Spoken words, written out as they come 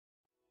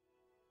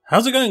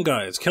How's it going,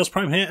 guys? Chaos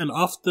Prime here, and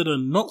after the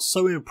not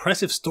so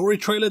impressive story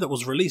trailer that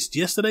was released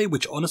yesterday,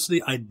 which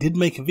honestly I did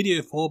make a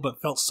video for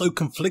but felt so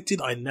conflicted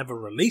I never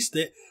released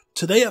it,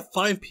 today at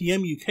 5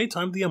 PM UK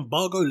time the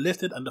embargo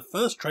lifted and the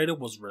first trailer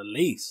was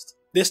released.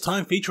 This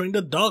time featuring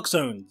the Dark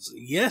Zones.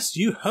 Yes,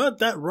 you heard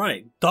that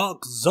right,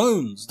 Dark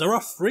Zones. There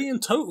are 3 in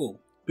total.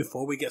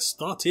 Before we get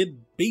started,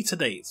 beta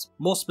dates.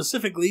 More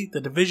specifically, the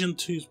Division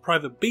 2's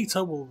private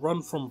beta will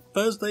run from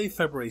Thursday,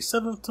 February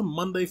 7th to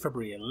Monday,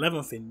 February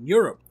 11th in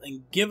Europe,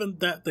 and given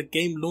that the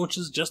game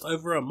launches just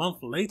over a month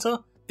later,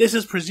 this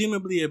is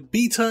presumably a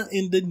beta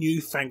in the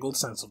newfangled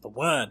sense of the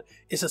word.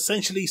 It's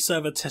essentially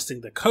server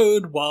testing the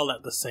code while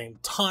at the same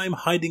time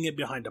hiding it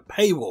behind a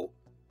paywall.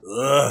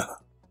 Ugh.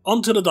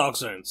 On to the Dark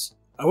Zones.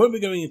 I won't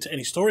be going into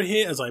any story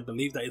here as I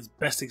believe that it's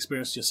best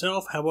experienced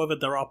yourself, however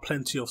there are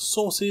plenty of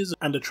sources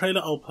and the trailer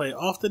I'll play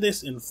after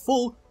this in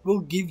full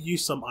will give you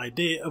some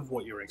idea of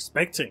what you're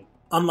expecting.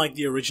 Unlike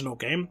the original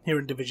game, here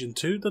in Division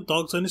 2 the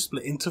Dark Zone is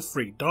split into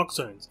 3 Dark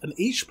Zones and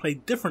each play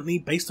differently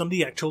based on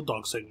the actual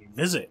Dark Zone you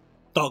visit.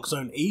 Dark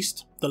Zone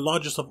East, the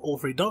largest of all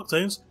 3 Dark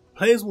Zones,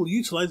 players will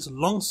utilise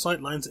long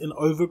sightlines in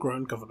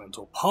overgrown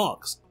governmental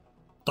parks.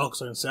 Dark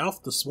Zone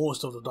South, the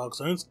smallest of the Dark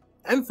Zones,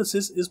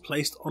 emphasis is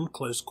placed on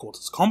close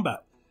quarters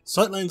combat.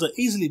 Sightlines are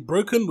easily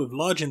broken with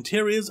large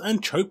interiors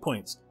and choke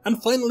points.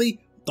 And finally,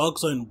 Dark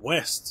Zone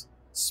West,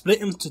 split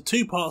into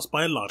 2 parts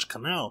by a large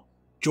canal.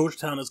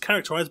 Georgetown is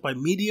characterised by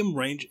medium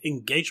range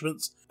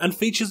engagements and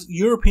features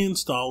European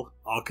style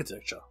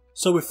architecture.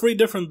 So with 3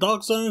 different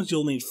Dark Zones,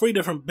 you'll need 3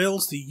 different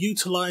builds to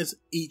utilise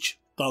each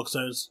Dark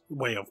Zone's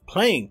way of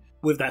playing.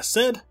 With that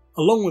said,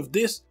 along with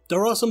this,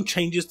 there are some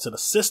changes to the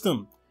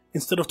system.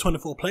 Instead of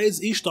 24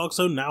 players, each Dark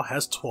Zone now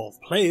has 12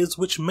 players,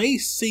 which may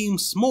seem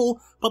small,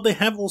 but they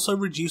have also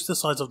reduced the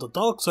size of the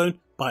Dark Zone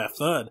by a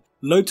third.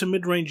 Low to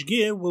mid-range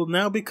gear will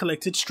now be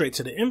collected straight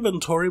to the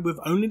inventory with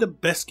only the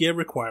best gear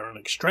requiring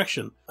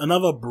extraction.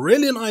 Another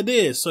brilliant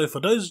idea, so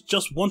for those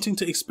just wanting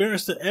to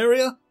experience the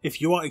area, if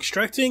you are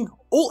extracting,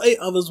 all 8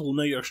 others will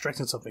know you're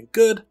extracting something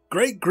good.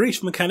 Great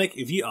grief mechanic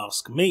if you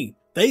ask me.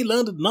 They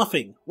learned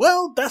nothing.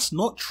 Well, that's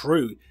not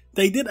true.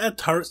 They did add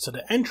turrets to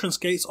the entrance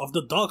gates of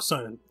the Dark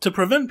Zone to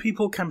prevent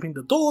people camping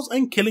the doors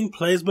and killing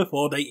players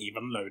before they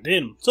even load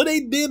in. So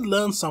they did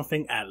learn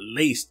something at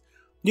least.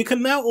 You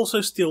can now also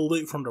steal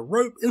loot from the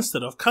rope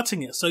instead of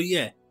cutting it, so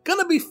yeah,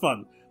 gonna be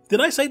fun. Did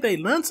I say they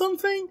learned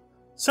something?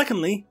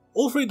 Secondly,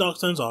 all 3 Dark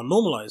Zones are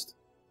normalized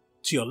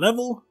to your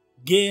level,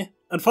 gear,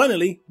 and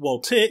finally,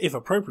 world tier if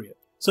appropriate.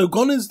 So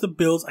gone is the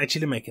builds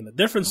actually making a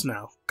difference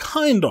now.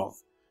 Kind of.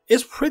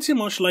 It's pretty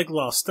much like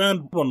Last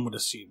Stand, one would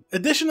assume.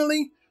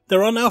 Additionally,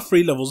 there are now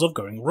 3 levels of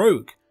going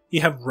rogue. You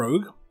have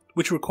Rogue,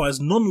 which requires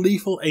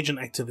non-lethal agent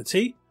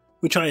activity,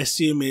 which I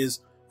assume is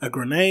a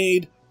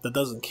grenade that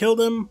doesn't kill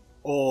them,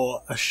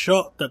 or a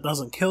shot that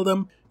doesn't kill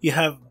them. You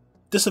have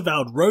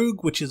Disavowed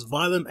Rogue, which is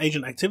violent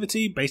agent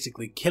activity,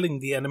 basically killing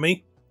the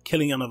enemy,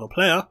 killing another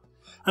player.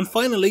 And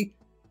finally,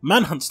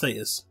 Manhunt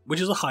status, which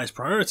is the highest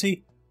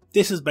priority.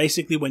 This is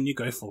basically when you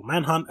go full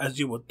manhunt as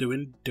you would do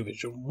in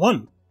Division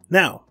 1.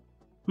 Now,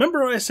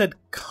 remember I said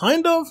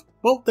kind of?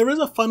 Well, there is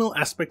a funnel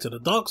aspect to the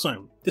Dark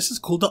Zone. This is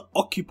called the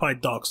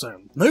Occupied Dark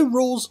Zone. No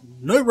rules,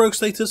 no rogue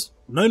status,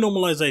 no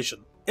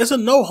normalization. It's a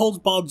no holds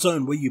barred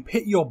zone where you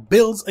pit your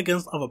builds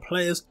against other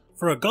players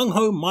for a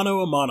gung-ho mano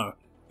a mano.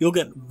 You'll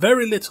get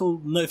very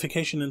little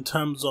notification in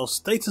terms of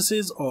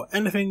statuses or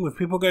anything with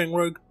people going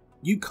rogue.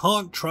 You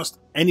can't trust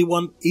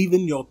anyone,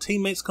 even your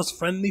teammates, because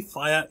friendly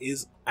fire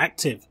is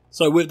active.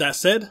 So with that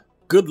said,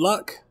 good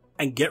luck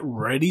and get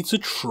ready to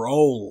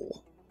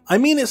troll. I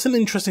mean, it's an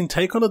interesting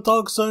take on the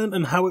Dark Zone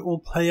and how it will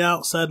play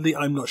out. Sadly,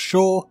 I'm not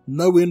sure.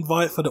 No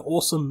invite for the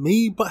awesome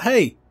me, but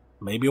hey,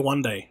 maybe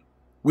one day.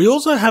 We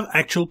also have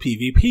actual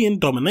PvP in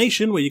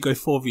Domination where you go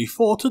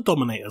 4v4 to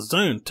dominate a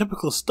zone.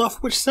 Typical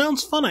stuff which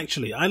sounds fun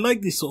actually. I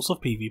like these sorts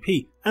of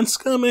PvP. And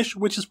Skirmish,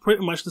 which is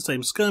pretty much the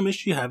same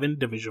Skirmish you have in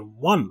Division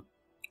 1.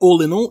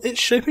 All in all,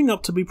 it's shaping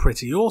up to be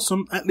pretty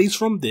awesome, at least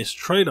from this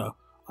trailer.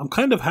 I'm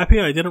kind of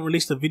happy I didn't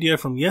release the video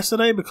from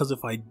yesterday because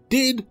if I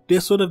did,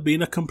 this would have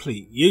been a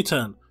complete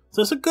U-turn.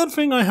 So it's a good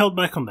thing I held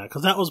back on that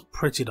because that was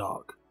pretty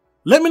dark.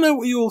 Let me know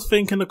what you all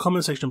think in the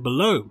comment section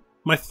below.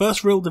 My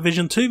first real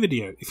Division 2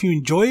 video. If you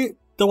enjoy it,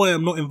 though I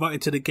am not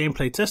invited to the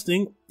gameplay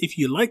testing, if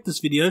you like this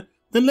video,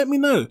 then let me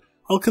know.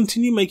 I'll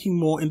continue making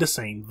more in the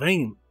same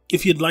vein.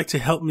 If you'd like to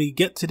help me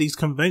get to these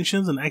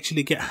conventions and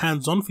actually get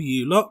hands on for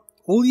you lot,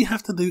 all you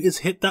have to do is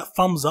hit that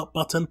thumbs up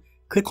button,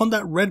 click on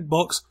that red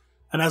box,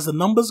 and as the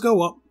numbers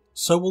go up,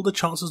 so will the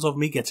chances of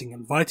me getting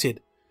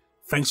invited.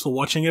 Thanks for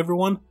watching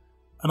everyone,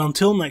 and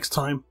until next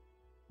time,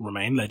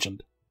 remain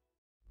legend.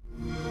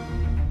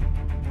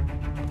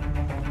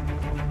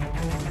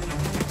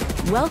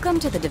 Welcome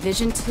to the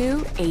Division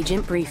 2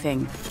 Agent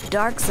Briefing,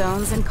 Dark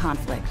Zones and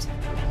Conflict.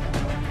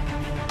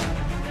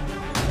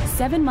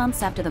 7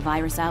 months after the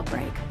virus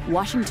outbreak,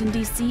 Washington,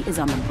 D.C. is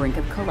on the brink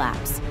of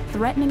collapse,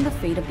 threatening the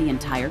fate of the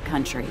entire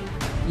country.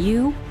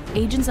 You,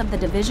 agents of the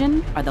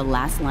Division, are the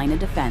last line of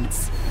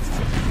defense.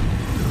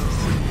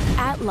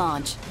 At At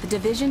launch, The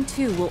Division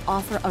 2 will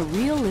offer a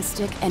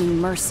realistic and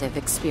immersive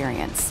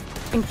experience,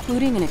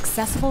 including an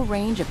accessible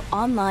range of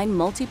online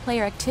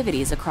multiplayer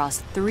activities across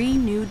 3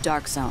 new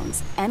Dark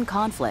Zones and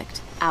Conflict,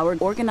 our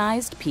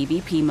organized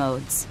PvP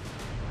modes.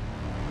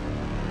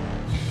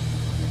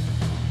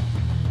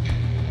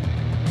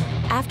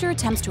 After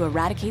attempts to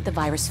eradicate the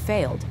virus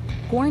failed,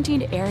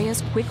 quarantined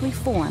areas quickly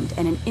formed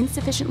and an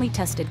insufficiently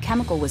tested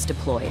chemical was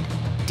deployed,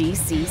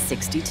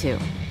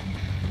 DC-62.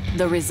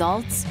 The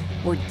results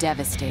were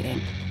devastating.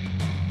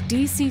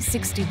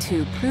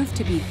 DC-62 proved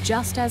to be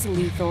just as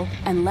lethal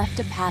and left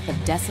a path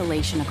of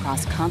desolation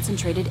across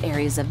concentrated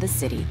areas of the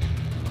city.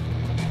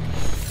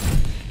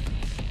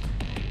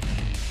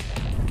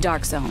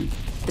 Dark Zone,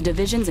 the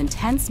Division's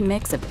intense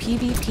mix of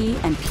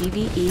PvP and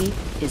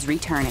PvE, is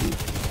returning.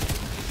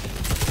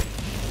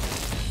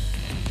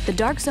 The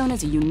Dark Zone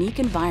is a unique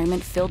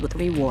environment filled with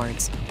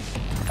rewards,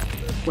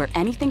 where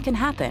anything can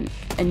happen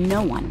and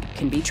no one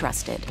can be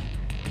trusted.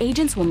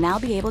 Agents will now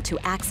be able to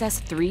access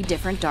 3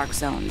 different Dark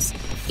Zones,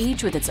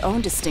 each with its own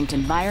distinct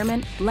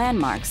environment,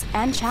 landmarks,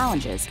 and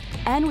challenges,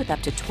 and with up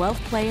to 12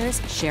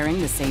 players sharing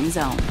the same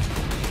zone.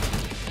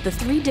 The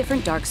 3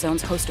 different Dark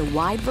Zones host a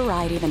wide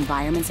variety of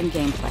environments and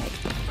gameplay,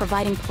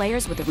 providing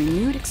players with a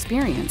renewed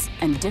experience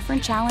and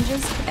different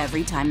challenges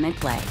every time they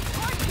play.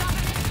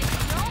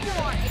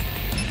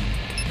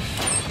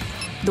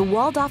 The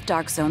walled-off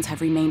Dark Zones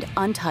have remained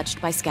untouched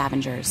by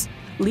scavengers,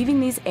 leaving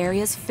these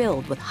areas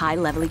filled with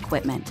high-level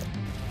equipment.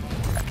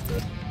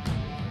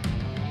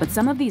 But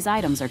some of these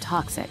items are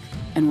toxic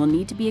and will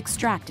need to be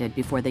extracted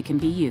before they can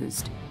be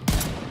used.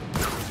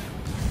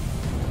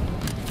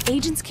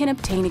 Agents can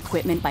obtain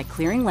equipment by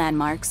clearing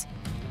landmarks,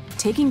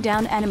 taking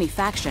down enemy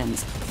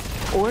factions,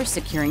 or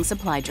securing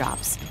supply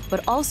drops,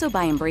 but also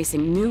by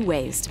embracing new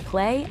ways to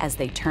play as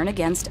they turn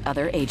against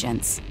other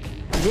agents.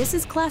 This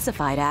is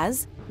classified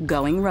as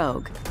going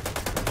rogue.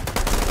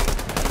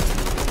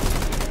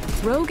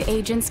 Rogue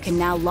agents can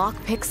now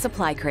lockpick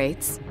supply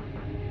crates,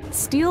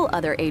 steal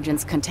other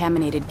agents'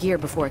 contaminated gear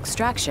before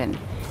extraction,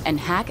 and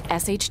hack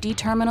SHD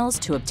terminals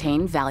to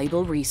obtain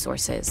valuable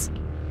resources.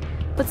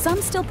 But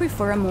some still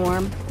prefer a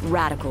more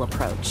radical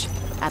approach,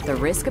 at the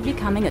risk of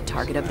becoming a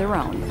target of their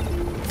own.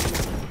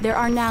 There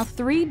are now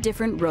 3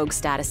 different rogue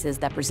statuses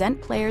that present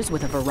players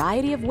with a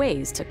variety of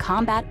ways to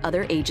combat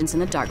other agents in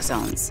the Dark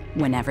Zones,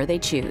 whenever they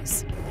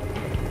choose.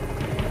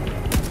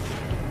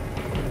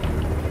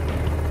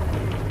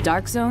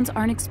 Dark Zones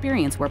are an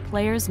experience where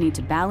players need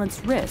to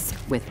balance risk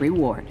with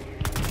reward.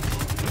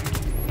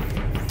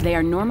 They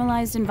are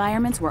normalized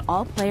environments where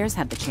all players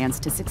have the chance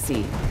to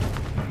succeed.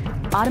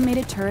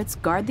 Automated turrets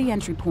guard the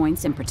entry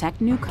points and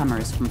protect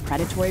newcomers from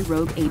predatory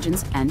rogue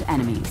agents and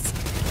enemies.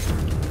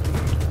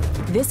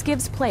 This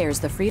gives players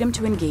the freedom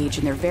to engage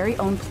in their very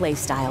own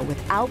playstyle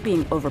without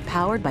being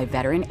overpowered by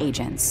veteran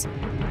agents.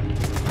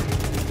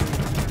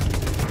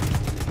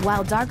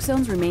 While Dark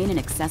Zones remain an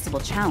accessible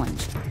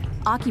challenge,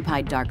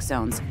 Occupied Dark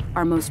Zones,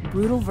 our most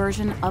brutal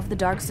version of the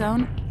Dark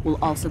Zone, will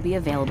also be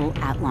available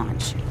at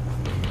launch.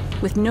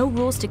 With no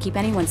rules to keep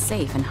anyone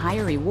safe and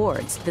higher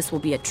rewards, this will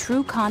be a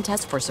true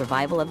contest for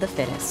survival of the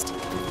fittest.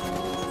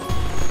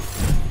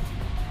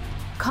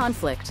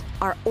 Conflict,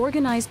 our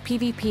organized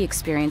PvP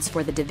experience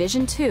for the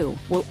Division 2,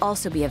 will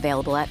also be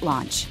available at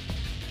launch.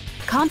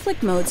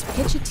 Conflict modes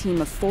pitch a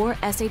team of 4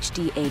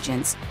 SHD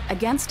agents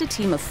against a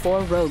team of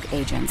 4 rogue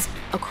agents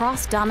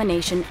across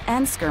Domination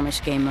and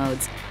Skirmish game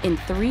modes in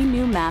 3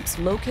 new maps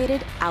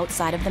located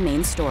outside of the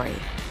main story.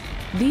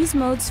 These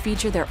modes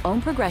feature their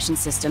own progression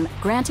system,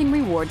 granting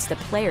rewards that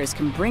players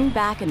can bring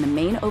back in the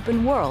main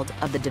open world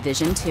of the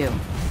Division 2.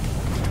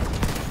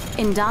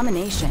 In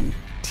Domination,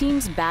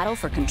 teams battle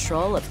for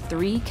control of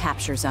 3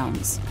 capture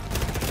zones.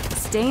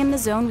 Stay in the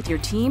zone with your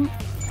team,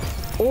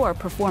 or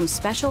perform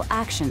special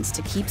actions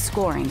to keep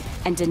scoring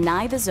and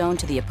deny the zone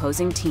to the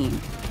opposing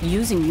team,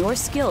 using your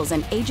skills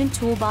and agent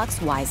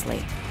toolbox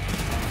wisely.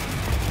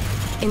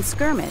 In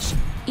Skirmish,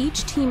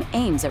 each team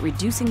aims at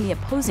reducing the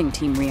opposing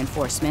team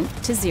reinforcement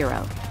to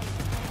 0.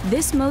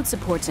 This mode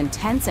supports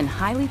intense and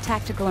highly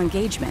tactical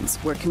engagements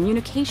where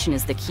communication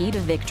is the key to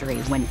victory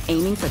when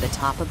aiming for the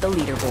top of the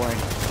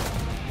leaderboard.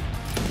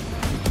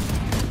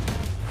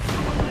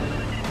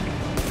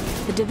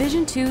 The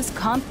Division 2's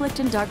Conflict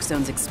and Dark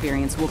Zones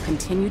experience will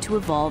continue to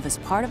evolve as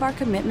part of our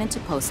commitment to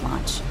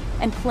post-launch,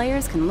 and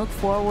players can look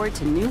forward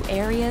to new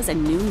areas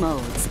and new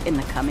modes in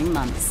the coming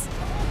months.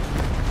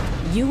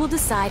 You will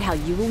decide how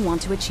you will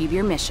want to achieve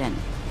your mission,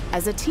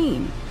 as a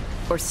team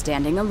or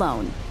standing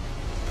alone.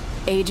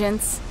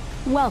 Agents,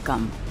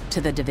 welcome to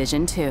the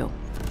Division 2.